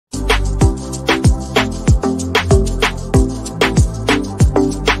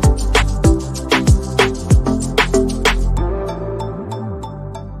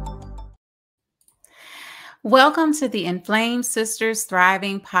Welcome to the Inflamed Sisters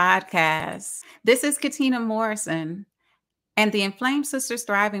Thriving podcast. This is Katina Morrison, and the Inflamed Sisters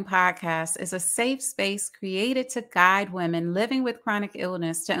Thriving podcast is a safe space created to guide women living with chronic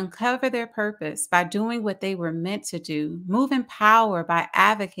illness to uncover their purpose by doing what they were meant to do, move in power by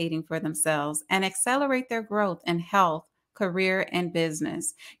advocating for themselves, and accelerate their growth in health, career, and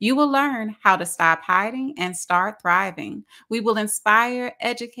business. You will learn how to stop hiding and start thriving. We will inspire,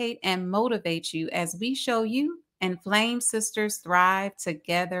 educate, and motivate you as we show you Inflamed Sisters thrive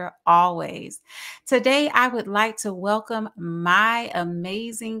together always. Today, I would like to welcome my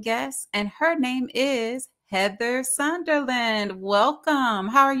amazing guest, and her name is Heather Sunderland. Welcome.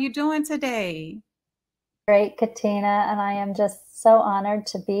 How are you doing today? Great, Katina, and I am just so honored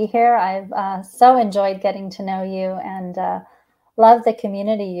to be here. I've so enjoyed getting to know you and love the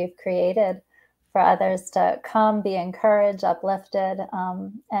community you've created for others to come, be encouraged, uplifted,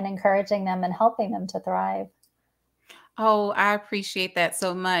 and encouraging them and helping them to thrive. Oh, I appreciate that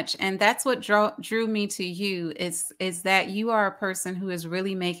so much. And that's what drew me to you is that you are a person who is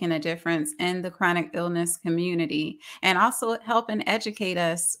really making a difference in the chronic illness community and also helping educate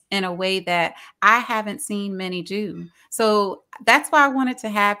us in a way that I haven't seen many do. So that's why I wanted to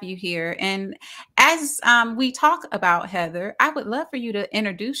have you here. And as we talk about Heather, I would love for you to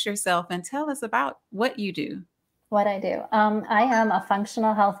introduce yourself and tell us about what you do. What I do. I am a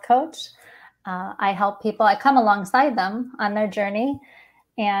functional health coach. I help people, I come alongside them on their journey,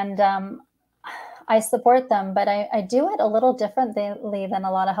 and I support them, but I do it a little differently than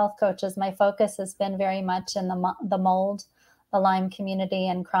a lot of health coaches. My focus has been very much in the mold, the Lyme community,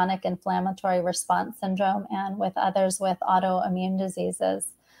 and chronic inflammatory response syndrome, and with others with autoimmune diseases.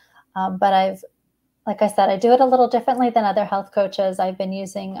 But like I said, I do it a little differently than other health coaches. I've been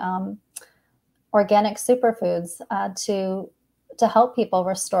using organic superfoods to help people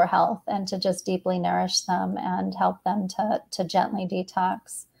restore health and to just deeply nourish them and help them to gently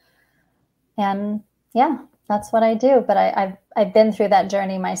detox. And yeah, that's what I do. But I've been through that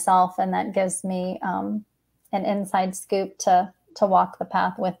journey myself, and that gives me an inside scoop to walk the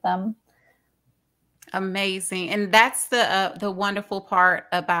path with them. Amazing. And that's the wonderful part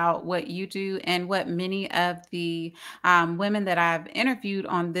about what you do and what many of the women that I've interviewed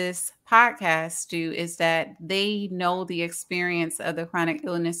on this podcast do is that they know the experience of the chronic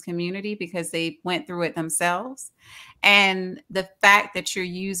illness community because they went through it themselves. And the fact that you're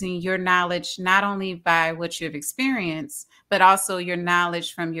using your knowledge, not only by what you've experienced, but also your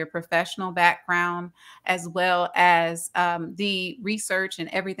knowledge from your professional background, as well as the research and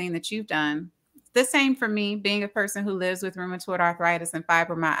everything that you've done. The same for me, being a person who lives with rheumatoid arthritis and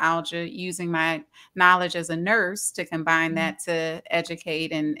fibromyalgia, using my knowledge as a nurse to combine that to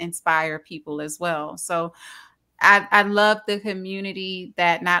educate and inspire people as well. So I love the community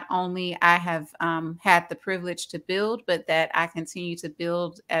that not only I have had the privilege to build, but that I continue to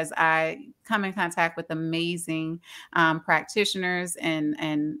build as I come in contact with amazing practitioners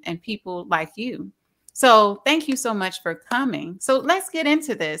and people like you. So thank you so much for coming. So let's get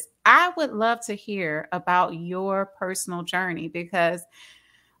into this. I would love to hear about your personal journey because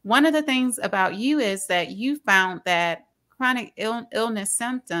one of the things about you is that you found that chronic illness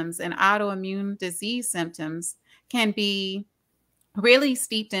symptoms and autoimmune disease symptoms can be really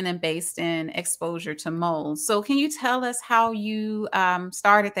steeped in and based in exposure to mold. So can you tell us how you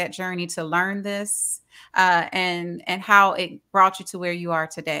started that journey to learn this and how it brought you to where you are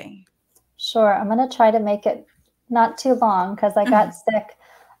today? Sure. I'm going to try to make it not too long because I got sick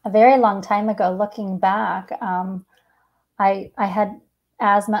a very long time ago. Looking back, I had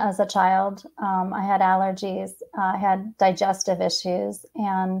asthma as a child. I had allergies. I had digestive issues.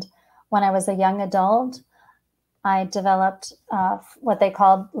 And when I was a young adult, I developed what they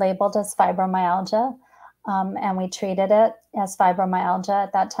labeled as fibromyalgia. And we treated it as fibromyalgia.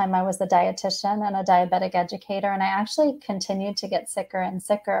 At that time, I was a dietitian and a diabetic educator. And I actually continued to get sicker and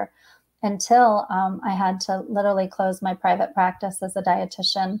sicker until I had to literally close my private practice as a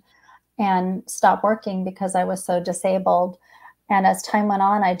dietitian and stop working because I was so disabled. And as time went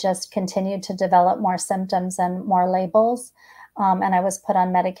on, I just continued to develop more symptoms and more labels. And I was put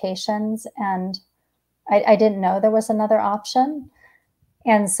on medications, and I didn't know there was another option.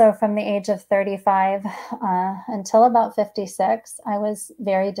 And so from the age of 35 until about 56, I was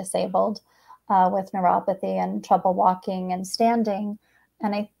very disabled with neuropathy and trouble walking and standing.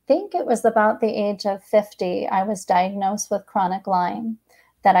 And I think it was about the age of 50, I was diagnosed with chronic Lyme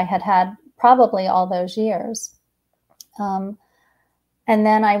that I had had probably all those years. And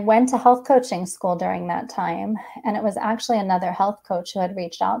then I went to health coaching school during that time. And it was actually another health coach who had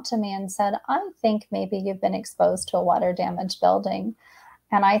reached out to me and said, I think maybe you've been exposed to a water damaged building.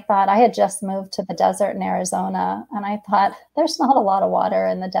 And I thought, I had just moved to the desert in Arizona, and I thought, there's not a lot of water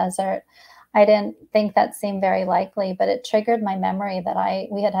in the desert. I didn't think that seemed very likely, but it triggered my memory that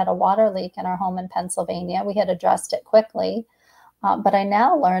we had had a water leak in our home in Pennsylvania. We had addressed it quickly, but I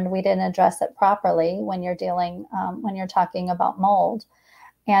now learned we didn't address it properly when when you're talking about mold.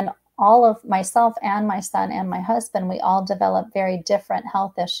 And all of myself and my son and my husband, we all developed very different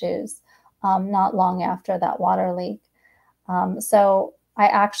health issues not long after that water leak. So I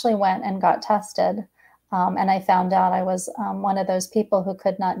actually went and got tested, and I found out I was one of those people who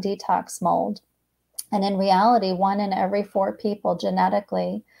could not detox mold. And in reality, 1 in every 4 people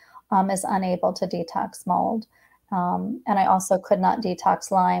genetically is unable to detox mold. And I also could not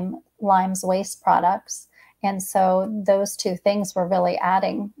detox lime's waste products. And so those 2 things were really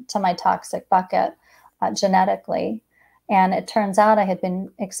adding to my toxic bucket genetically. And it turns out I had been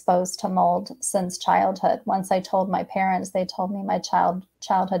exposed to mold since childhood. Once I told my parents, they told me my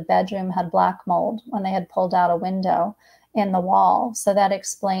childhood bedroom had black mold when they had pulled out a window in the wall. So that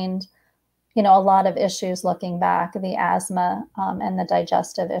explained, a lot of issues looking back, the asthma and the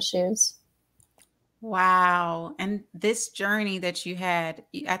digestive issues. Wow. And this journey that you had,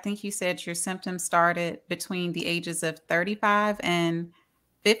 I think you said your symptoms started between the ages of 35 and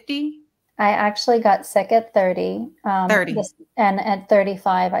 50? I actually got sick at 30. 30. And at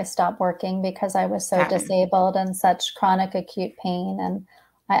 35, I stopped working because I was so Got it. disabled and such chronic acute pain. And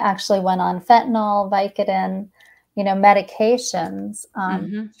I actually went on fentanyl, Vicodin, medications,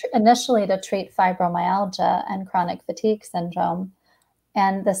 Mhm. initially to treat fibromyalgia and chronic fatigue syndrome.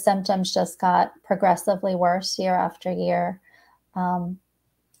 And the symptoms just got progressively worse year after year. Um,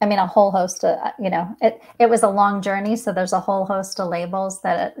 I mean, a whole host of, it was a long journey. So there's a whole host of labels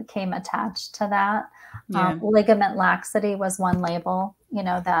that came attached to that. Yeah. Ligament laxity was one label,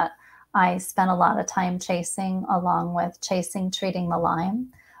 that I spent a lot of time chasing, along with treating the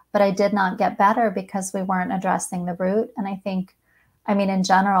Lyme. But I did not get better because we weren't addressing the root. And in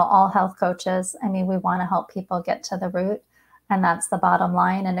general, all health coaches, we want to help people get to the root. And that's the bottom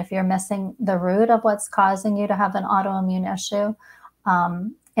line. And if you're missing the root of what's causing you to have an autoimmune issue,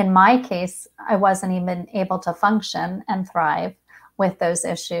 in my case, I wasn't even able to function and thrive with those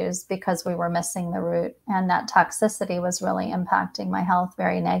issues because we were missing the root. And that toxicity was really impacting my health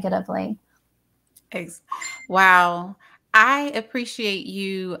very negatively. Ex- Wow. I appreciate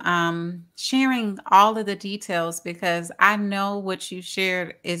you sharing all of the details because I know what you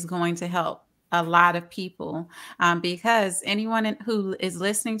shared is going to help a lot of people. Because anyone who is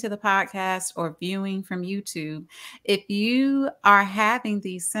listening to the podcast or viewing from YouTube, if you are having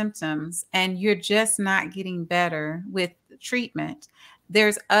these symptoms and you're just not getting better with treatment,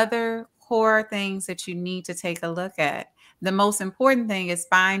 there's other core things that you need to take a look at. The most important thing is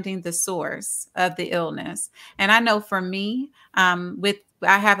finding the source of the illness. And I know for me,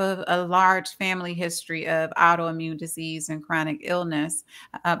 I have a large family history of autoimmune disease and chronic illness,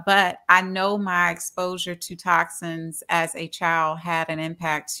 but I know my exposure to toxins as a child had an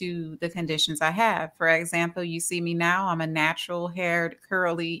impact to the conditions I have. For example, you see me now, I'm a natural haired,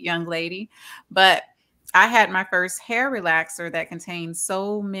 curly young lady, but I had my first hair relaxer that contained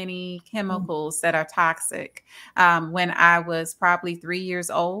so many chemicals that are toxic when I was probably 3 years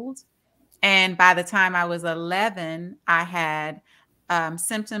old. And by the time I was 11, I had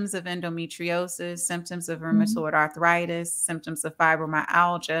symptoms of endometriosis, symptoms of Mhm. rheumatoid arthritis, symptoms of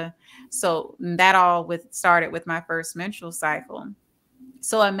fibromyalgia. So that all started with my first menstrual cycle.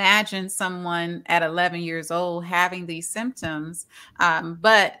 So imagine someone at 11 years old having these symptoms,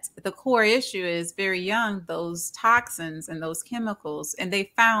 but the core issue is very young, those toxins and those chemicals. And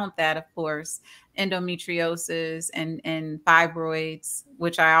they found that, of course, endometriosis and fibroids,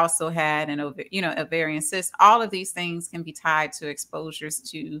 which I also had, and ovarian cysts, all of these things can be tied to exposures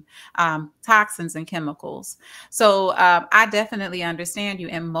to toxins and chemicals. So I definitely understand you.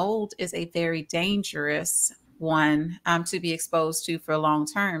 And mold is a very dangerous one to be exposed to for long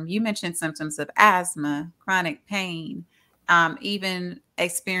term. You mentioned symptoms of asthma, chronic pain, even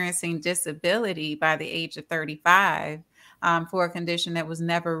experiencing disability by the age of 35 for a condition that was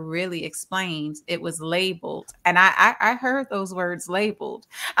never really explained. It was labeled. And I heard those words labeled.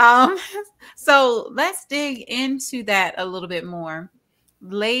 Um, so let's dig into that a little bit more.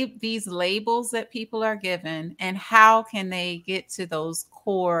 These labels that people are given and how can they get to those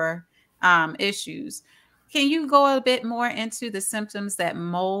core issues. Can you go a bit more into the symptoms that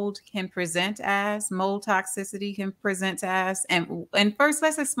mold can present as, mold toxicity can present as? And first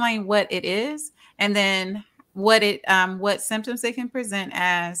let's explain what it is and then what symptoms it can present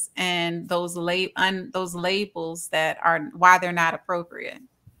as and those labels that are why they're not appropriate.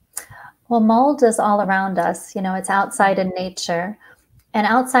 Well, mold is all around us. It's outside in nature. And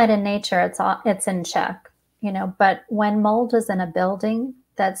outside in nature, it's in check, but when mold is in a building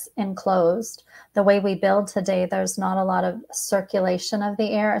that's enclosed, the way we build today, there's not a lot of circulation of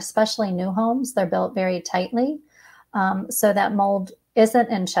the air, especially new homes. They're built very tightly, so that mold isn't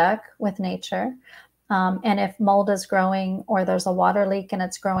in check with nature. And if mold is growing or there's a water leak and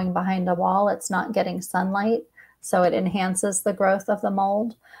it's growing behind a wall, it's not getting sunlight, so it enhances the growth of the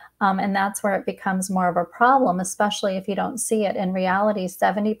mold. And that's where it becomes more of a problem, especially if you don't see it. In reality,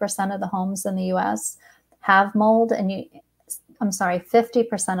 70% of the homes in the US have mold, and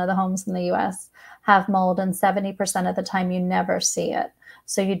 50% of the homes in the US have mold, and 70% of the time you never see it.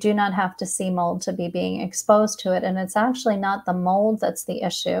 So you do not have to see mold to be being exposed to it. And it's actually not the mold that's the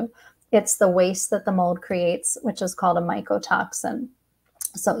issue. It's the waste that the mold creates, which is called a mycotoxin.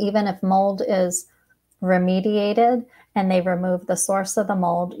 So even if mold is remediated and they remove the source of the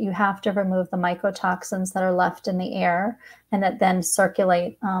mold, you have to remove the mycotoxins that are left in the air and that then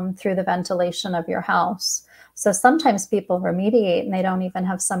circulate through the ventilation of your house. So sometimes people remediate and they don't even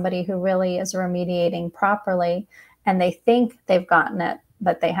have somebody who really is remediating properly, and they think they've gotten it,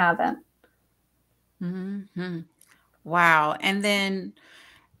 but they haven't. Mm-hmm. Wow. And then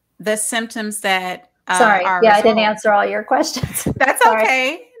the symptoms that Sorry. are Yeah, I didn't result. answer all your questions. That's Sorry.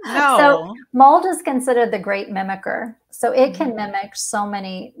 okay. So No. mold is considered the great mimicker. So it can Mhm. mimic so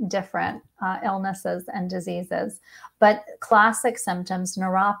many different illnesses and diseases. But classic symptoms,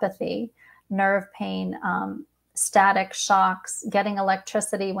 neuropathy, nerve pain, static shocks, getting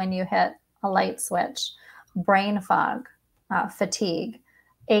electricity when you hit a light switch, brain fog, fatigue,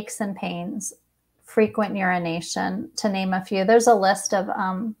 aches and pains, frequent urination, to name a few. There's a list of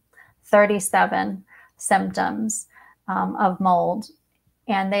 37 symptoms of mold,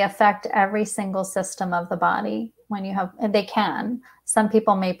 and they affect every single system of the body. And they can. Some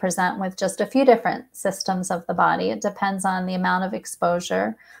people may present with just a few different systems of the body. It depends on the amount of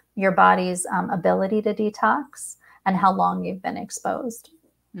exposure, your body's ability to detox, and how long you've been exposed.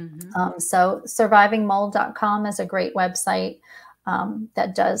 Mm-hmm. So survivingmold.com is a great website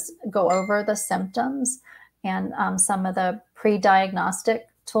that does go over the symptoms and some of the pre-diagnostic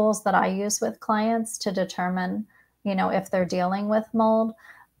tools that I use with clients to determine, if they're dealing with mold.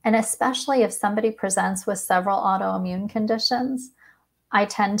 And especially if somebody presents with several autoimmune conditions, I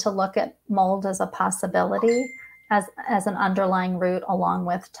tend to look at mold as a possibility, as an underlying root, along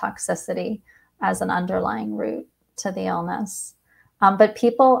with toxicity as an underlying root to the illness. But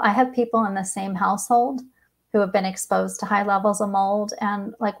I have people in the same household who have been exposed to high levels of mold.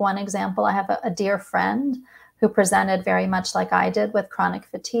 And like one example, I have a dear friend who presented very much like I did, with chronic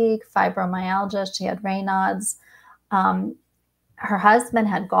fatigue, fibromyalgia. She had Raynaud's. Her husband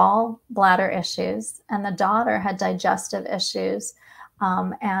had gallbladder issues, and the daughter had digestive issues.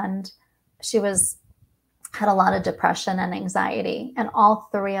 And she had a lot of depression and anxiety, and all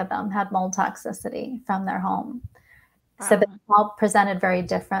three of them had mold toxicity from their home. Wow. So they all presented very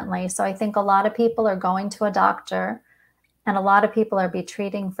differently. So I think a lot of people are going to a doctor, and a lot of people are be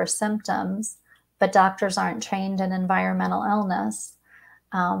treating for symptoms, but doctors aren't trained in environmental illness,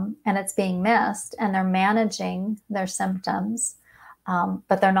 and it's being missed, and they're managing their symptoms,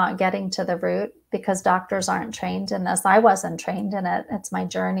 but they're not getting to the root because doctors aren't trained in this. I wasn't trained in it. It's my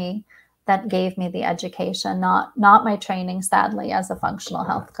journey that gave me the education, not my training, sadly, as a functional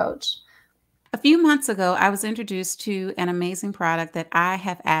health coach. A few months ago, I was introduced to an amazing product that I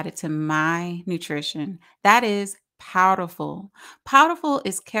have added to my nutrition. That is Powerful. Powerful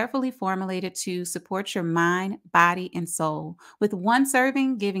is carefully formulated to support your mind, body, and soul, with one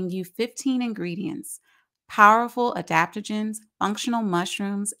serving giving you 15 ingredients. Powerful adaptogens, functional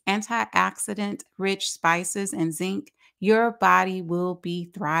mushrooms, antioxidant rich spices, and zinc. Your body will be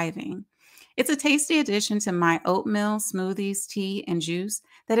thriving. It's a tasty addition to my oatmeal, smoothies, tea, and juice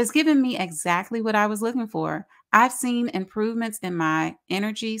that has given me exactly what I was looking for. I've seen improvements in my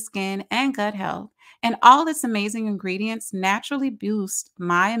energy, skin, and gut health. And all its amazing ingredients naturally boost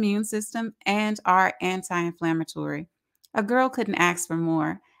my immune system and are anti inflammatory. A girl couldn't ask for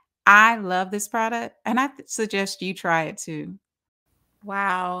more. I love this product and I suggest you try it too.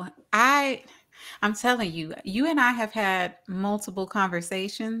 Wow. I'm telling you, you and I have had multiple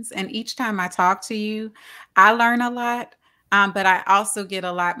conversations, and each time I talk to you, I learn a lot, but I also get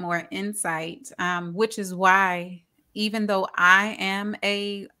a lot more insight, which is why, even though I am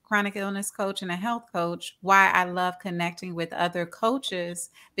a chronic illness coach and a health coach, why I love connecting with other coaches,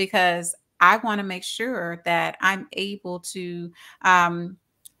 because I want to make sure that I'm able to um,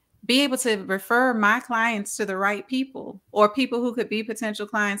 be able to refer my clients to the right people, or people who could be potential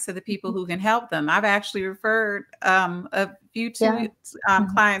clients to the people who can help them. I've actually referred a few Yeah. to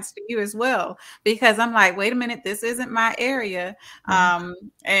Mhm. clients to you as well, because I'm like, wait a minute, this isn't my area. Yeah.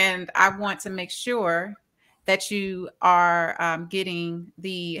 And I want to make sure that you are getting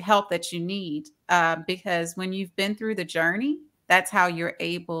the help that you need, because when you've been through the journey, that's how you're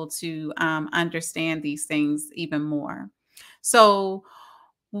able to understand these things even more. So,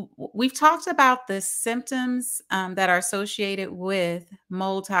 we've talked about the symptoms that are associated with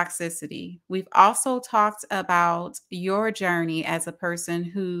mold toxicity. We've also talked about your journey as a person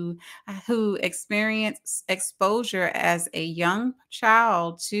who experienced exposure as a young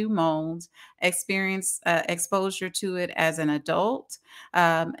child to mold, experienced exposure to it as an adult,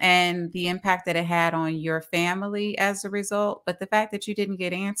 and the impact that it had on your family as a result. But the fact that you didn't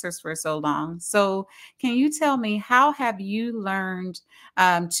get answers for so long. So, can you tell me, how have you learned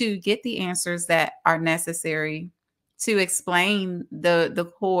to get the answers that are necessary to explain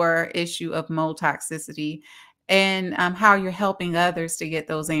the core issue of mold toxicity, and how you're helping others to get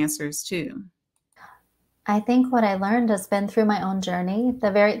those answers too? I think what I learned has been through my own journey.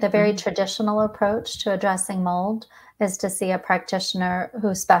 The very Mhm. traditional approach to addressing mold is to see a practitioner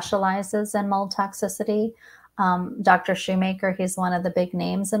who specializes in mold toxicity. Dr. Shoemaker, he's one of the big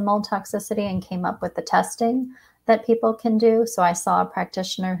names in mold toxicity and came up with the testing that people can do. So I saw a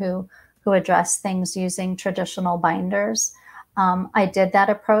practitioner who addressed things using traditional binders. I did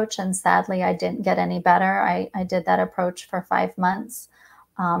that approach, and sadly, I didn't get any better. I did that approach for 5 months.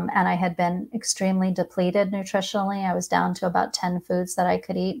 And I had been extremely depleted nutritionally. I was down to about 10 foods that I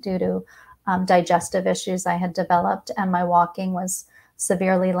could eat due to digestive issues I had developed, and my walking was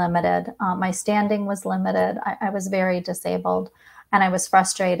severely limited. My standing was limited. I was very disabled, and I was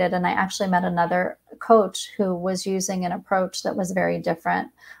frustrated. And I actually met another coach who was using an approach that was very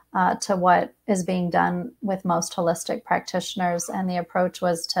different to what is being done with most holistic practitioners. And the approach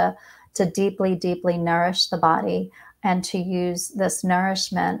was to deeply, deeply nourish the body and to use this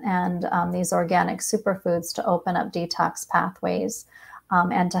nourishment and these organic superfoods to open up detox pathways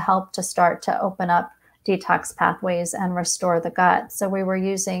and to help to start to open up detox pathways and restore the gut. So we were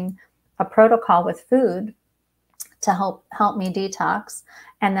using a protocol with food to help me detox,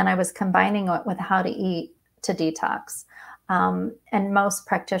 and then I was combining it with how to eat to detox. And most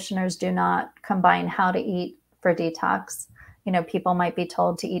practitioners do not combine how to eat for detox. You know, people might be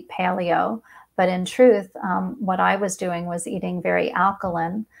told to eat paleo, but in truth, what I was doing was eating very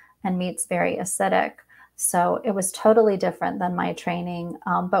alkaline and meats very acidic. So it was totally different than my training.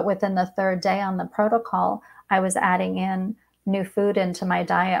 But within the third day on the protocol, I was adding in new food into my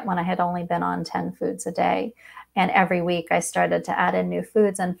diet when I had only been on 10 foods a day. And every week I started to add in new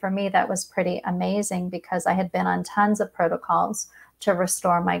foods. And for me, that was pretty amazing because I had been on tons of protocols to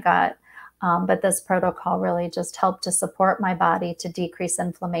restore my gut. But this protocol really just helped to support my body to decrease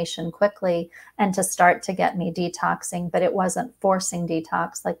inflammation quickly and to start to get me detoxing. But it wasn't forcing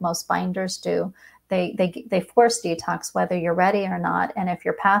detox like most binders do. They force detox whether you're ready or not. And if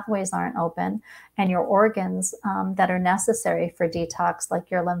your pathways aren't open and your organs that are necessary for detox, like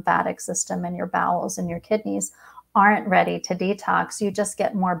your lymphatic system and your bowels and your kidneys, aren't ready to detox, you just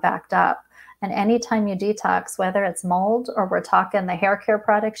get more backed up. And anytime you detox, whether it's mold or we're talking the hair care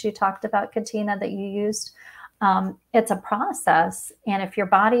products you talked about, Katina, that you used, it's a process. And if your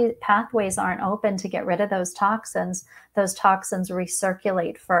body pathways aren't open to get rid of those toxins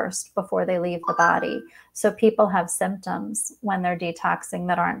recirculate first before they leave the body. So people have symptoms when they're detoxing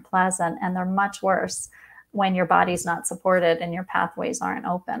that aren't pleasant, and they're much worse when your body's not supported and your pathways aren't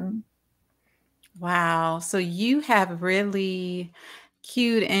open. Wow. So you have really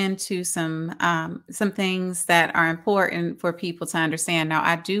cued into some things that are important for people to understand. Now,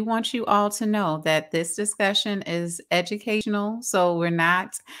 I do want you all to know that this discussion is educational, so we're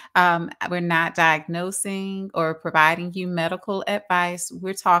not diagnosing or providing you medical advice.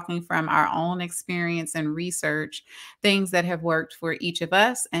 We're talking from our own experience and research, things that have worked for each of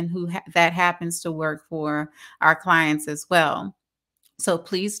us, and that happens to work for our clients as well. So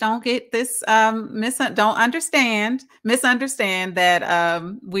please don't get this don't misunderstand that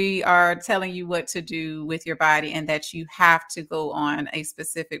we are telling you what to do with your body, and that you have to go on a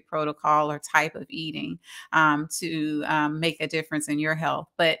specific protocol or type of eating to make a difference in your health.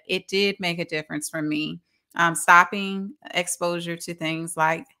 But it did make a difference for me. Stopping exposure to things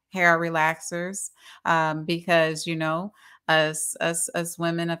like hair relaxers, because As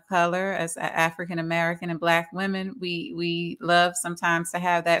women of color, as African American and Black women, we love sometimes to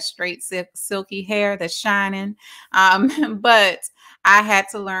have that straight silky hair that's shining. But I had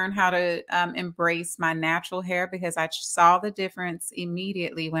to learn how to embrace my natural hair, because I saw the difference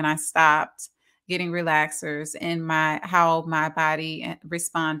immediately when I stopped getting relaxers and how my body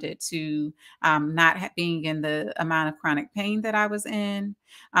responded to not being in the amount of chronic pain that I was in.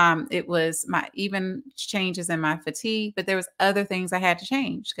 It was my even changes in my fatigue, but there was other things I had to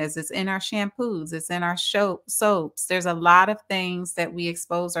change, because it's in our shampoos, it's in our soaps. There's a lot of things that we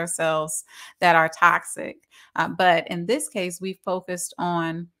expose ourselves that are toxic. But in this case, we focused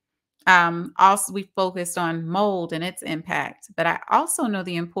on mold and its impact, but I also know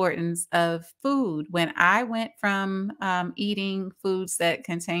the importance of food. When I went from eating foods that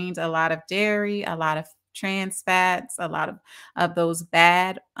contained a lot of dairy, a lot of trans fats, a lot of those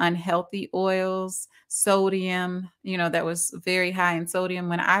bad, unhealthy oils, sodium, that was very high in sodium.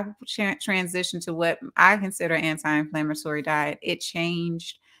 When I transitioned to what I consider anti-inflammatory diet, it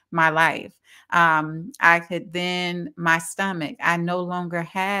changed my life. I could then, my stomach, I no longer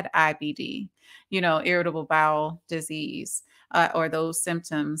had IBD, irritable bowel disease, or those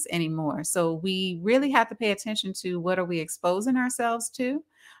symptoms anymore. So we really have to pay attention to, what are we exposing ourselves to?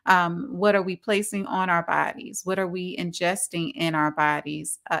 What are we placing on our bodies? What are we ingesting in our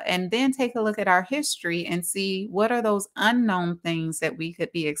bodies? And then take a look at our history and see, what are those unknown things that we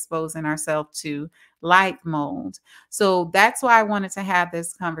could be exposing ourselves to, like mold. So that's why I wanted to have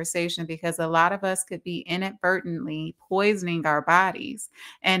this conversation, because a lot of us could be inadvertently poisoning our bodies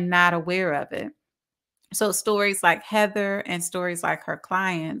and not aware of it. So stories like Heather and stories like her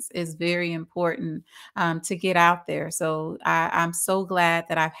clients is very important to get out there. So I'm so glad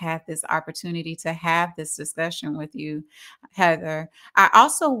that I've had this opportunity to have this discussion with you, Heather. I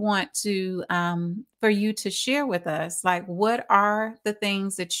also want to for you to share with us, like, what are the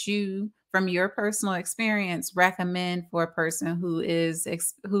things that you, from your personal experience, recommend for a person who is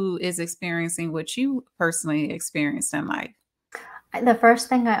experiencing what you personally experienced in life? The first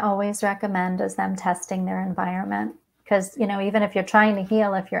thing I always recommend is them testing their environment, because, even if you're trying to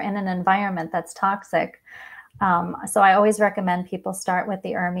heal, if you're in an environment that's toxic. So I always recommend people start with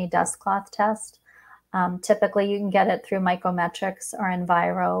the ERMI dust cloth test. Typically, you can get it through Mycometrics or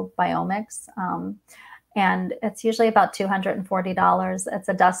Envirobiomics. And it's usually about $240. It's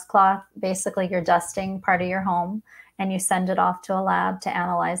a dust cloth. Basically, you're dusting part of your home, and you send it off to a lab to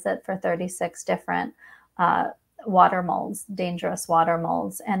analyze it for 36 different water molds, dangerous water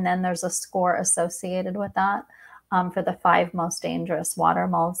molds. And then there's a score associated with that for the 5 most dangerous water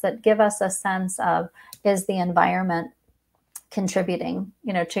molds, that give us a sense of, is the environment contributing,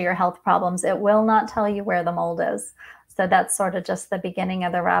 to your health problems. It will not tell you where the mold is. So that's sort of just the beginning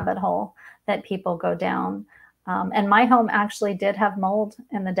of the rabbit hole that people go down. And my home actually did have mold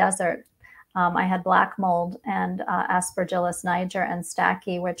in the desert. I had black mold and Aspergillus niger and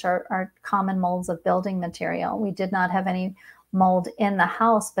Stachy, which are common molds of building material. We did not have any mold in the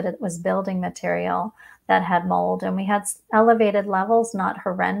house, but it was building material that had mold. And we had elevated levels, not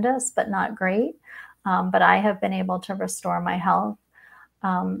horrendous, but not great. But I have been able to restore my health.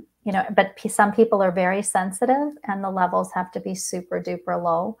 But some people are very sensitive, and the levels have to be super duper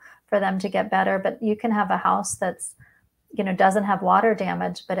low for them to get better. But you can have a house that's, doesn't have water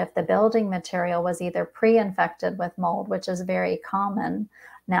damage, but if the building material was either pre-infected with mold, which is very common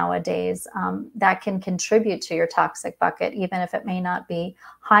nowadays, that can contribute to your toxic bucket, even if it may not be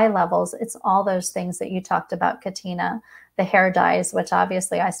high levels. It's all those things that you talked about, Katina, the hair dyes, which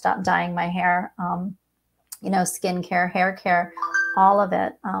obviously I stopped dyeing my hair, skincare, hair care, all of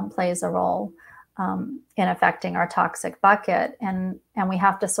it plays a role in affecting our toxic bucket. And we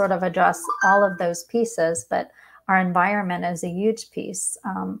have to sort of address all of those pieces, but our environment is a huge piece,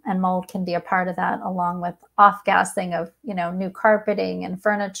 and mold can be a part of that, along with off-gassing of, new carpeting and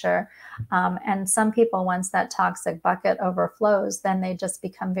furniture. And some people, once that toxic bucket overflows, then they just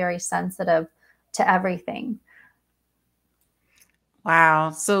become very sensitive to everything.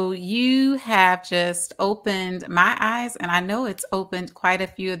 Wow. So you have just opened my eyes, and I know it's opened quite a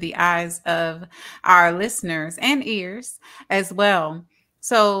few of the eyes of our listeners and ears as well.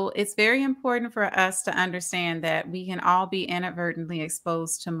 So it's very important for us to understand that we can all be inadvertently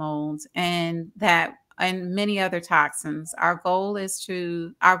exposed to mold, and many other toxins. Our goal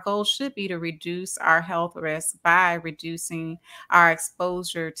should be to reduce our health risk by reducing our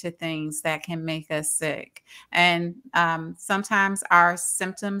exposure to things that can make us sick. And sometimes our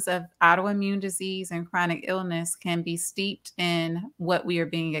symptoms of autoimmune disease and chronic illness can be steeped in what we are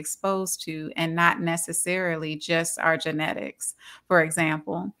being exposed to, and not necessarily just our genetics, for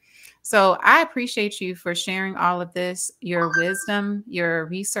example. So I appreciate you for sharing all of this, your wisdom, your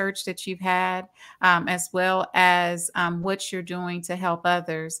research that you've had, as well as what you're doing to help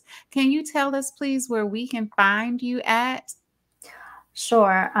others. Can you tell us, please, where we can find you at?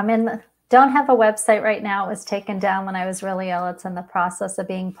 Sure. Don't have a website right now. It was taken down when I was really ill. It's in the process of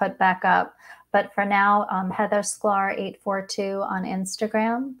being put back up. But for now, Heather Sklar 842 on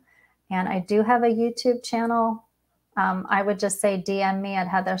Instagram. And I do have a YouTube channel. I would just say DM me at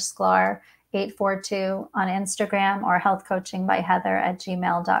Heather Sklar 842 on Instagram, or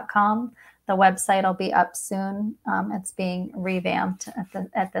healthcoachingbyheather@gmail.com. The website will be up soon. It's being revamped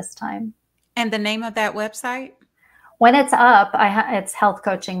at this time. And the name of that website? When it's up, it's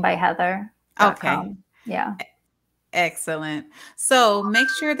healthcoachingbyheather.com. Okay. Yeah. Excellent. So make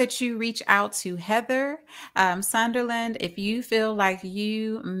sure that you reach out to Heather Sunderland if you feel like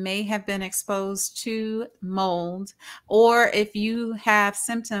you may have been exposed to mold, or if you have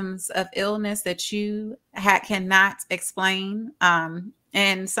symptoms of illness that you cannot explain.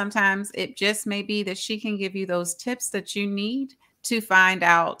 And sometimes it just may be that she can give you those tips that you need to find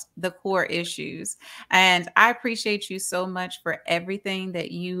out the core issues. And I appreciate you so much for everything that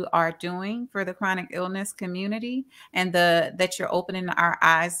you are doing for the chronic illness community, and that you're opening our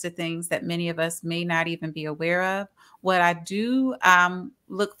eyes to things that many of us may not even be aware of. What I do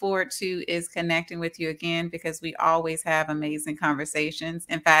look forward to is connecting with you again, because we always have amazing conversations.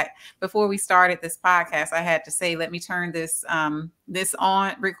 In fact, before we started this podcast, I had to say, let me turn this this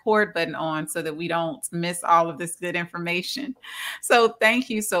on record button on so that we don't miss all of this good information. So thank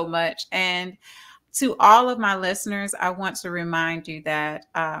you so much. And to all of my listeners, I want to remind you that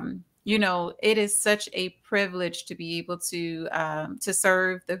it is such a privilege to be able to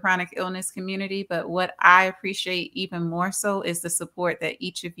serve the chronic illness community. But what I appreciate even more so is the support that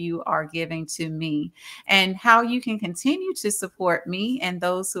each of you are giving to me, and how you can continue to support me and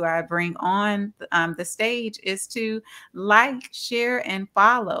those who I bring on the stage is to like, share, and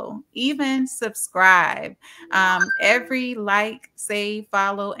follow, even subscribe. Every like, save,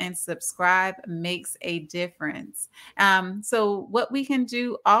 follow, and subscribe makes a difference. So what we can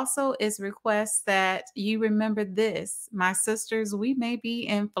do also is request that you remember this. My sisters, we may be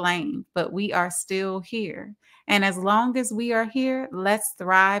inflamed, but we are still here. And as long as we are here, let's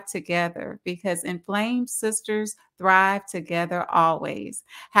thrive together, because inflamed sisters thrive together always.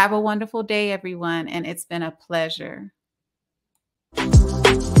 Have a wonderful day, everyone, and it's been a pleasure.